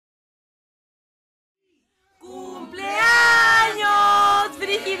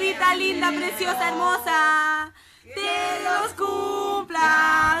linda, preciosa, hermosa, te los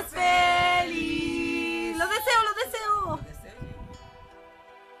cumplas feliz. Los deseo, los deseo.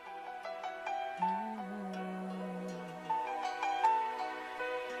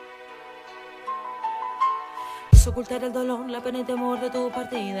 Quise ocultar el dolor, la pena y temor de tu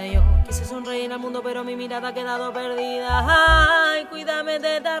partida. Yo quise sonreír al mundo, pero mi mirada ha quedado perdida. Ay, cuídame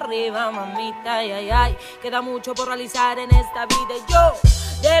desde arriba, mamita, ay, ay, ay. Queda mucho por realizar en esta vida y yo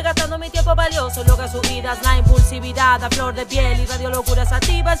gastando mi tiempo valioso en locas subidas, la impulsividad a flor de piel y radio locuras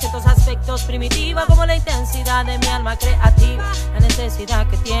activas, ciertos aspectos primitiva como la intensidad de mi alma creativa, la necesidad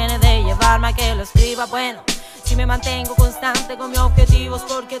que tiene de llevarme a que lo escriba. Bueno, si me mantengo constante con mis objetivos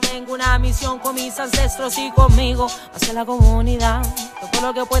porque tengo una misión con mis ancestros y conmigo hacia la comunidad. Todo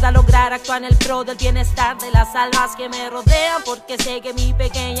lo que pueda lograr actuar en el pro del bienestar de las almas que me rodean, porque sé que mi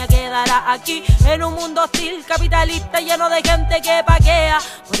pequeña quedará aquí en un mundo hostil, capitalista, lleno de gente que paquea.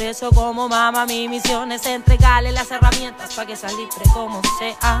 Por eso como mamá mi misión es entregarle las herramientas para que sea libre como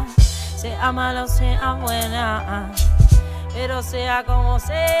sea mala o sea buena, pero sea como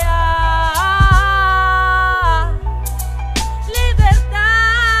sea.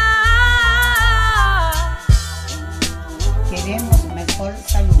 Queremos mejor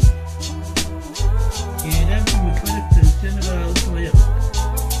salud. Queremos mejores pensiones para adultos mayores.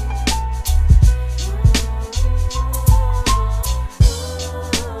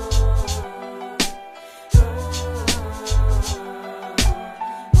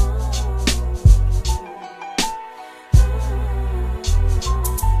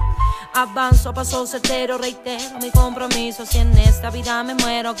 Avanzo a paso certero, reitero mi compromiso. Si en esta vida me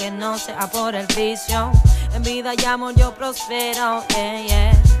muero, que no sea por el vicio. En vida y amor yo prospero, yeah,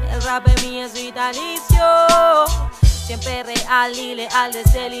 yeah. El rap en mí es vitalicio, siempre real y leal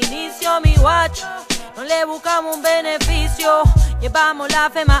desde el inicio. Mi guacho, no le buscamos un beneficio, llevamos la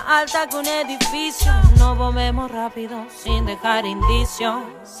fe más alta que un edificio. Nos movemos rápido sin dejar indicio,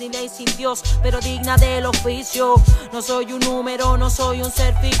 sin ley, sin Dios, pero digna del oficio. No soy un número, no soy un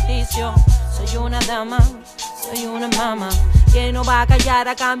ser ficticio. Soy una dama, soy una mamá que no va a callar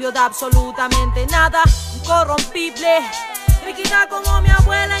a cambio de absolutamente nada. Incorrompible, Brígida como mi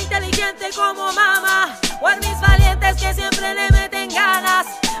abuela, inteligente como mamá. O a mis valientes que siempre le meten ganas,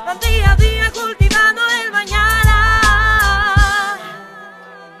 van día a día cultivando el mañana.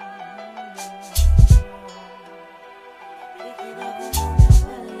 Brígida como mi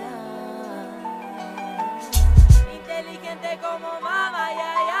abuela, inteligente como mamá, ay,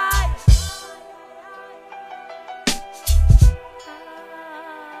 ay, ay.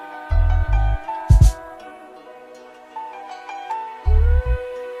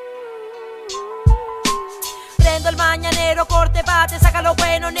 El mañanero, corte, bate, saca lo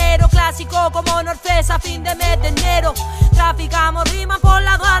bueno, nero. Clásico como Norfesa, fin de mes de enero. Traficamos rimas por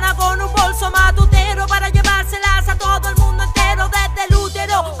la aduana con un bolso matutero para llevárselas a todo el mundo entero. Desde el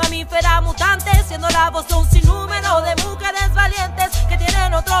útero, mamífera mutante, siendo la voz de un sinnúmero de mujeres valientes que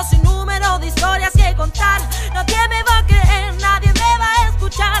tienen otro sinnúmero de historias que contar. Nadie me va a creer, nadie me va a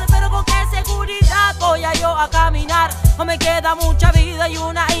escuchar, pero con qué seguridad voy a yo a caminar. No me queda mucha vida y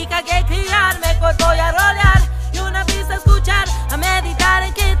una hija que criar, mejor voy a rolear y una pista a escuchar, a meditar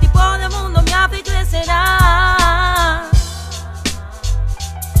en qué tipo de mundo mi ave crecerá.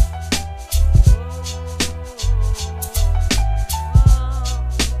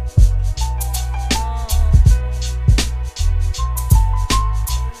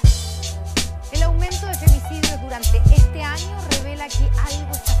 El aumento de femicidios durante este año revela que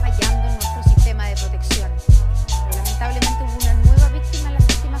algo está fallando en nuestro sistema de protección. Pero lamentablemente hubo una nueva víctima en las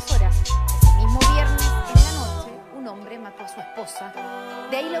últimas horas. Ese mismo viernes, en la noche, un hombre mató a su esposa.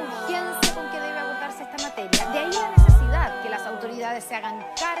 De ahí la urgencia con que debe abordarse esta materia. De ahí la necesidad que las autoridades se hagan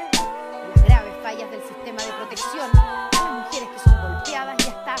cargo de las graves fallas del sistema de protección a las mujeres que son golpeadas y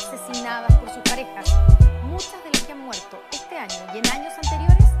hasta asesinadas por sus parejas. Muchas de las que han muerto este año y en años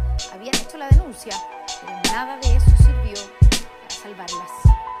anteriores habían hecho la denuncia, pero nada de eso sirvió para salvarlas.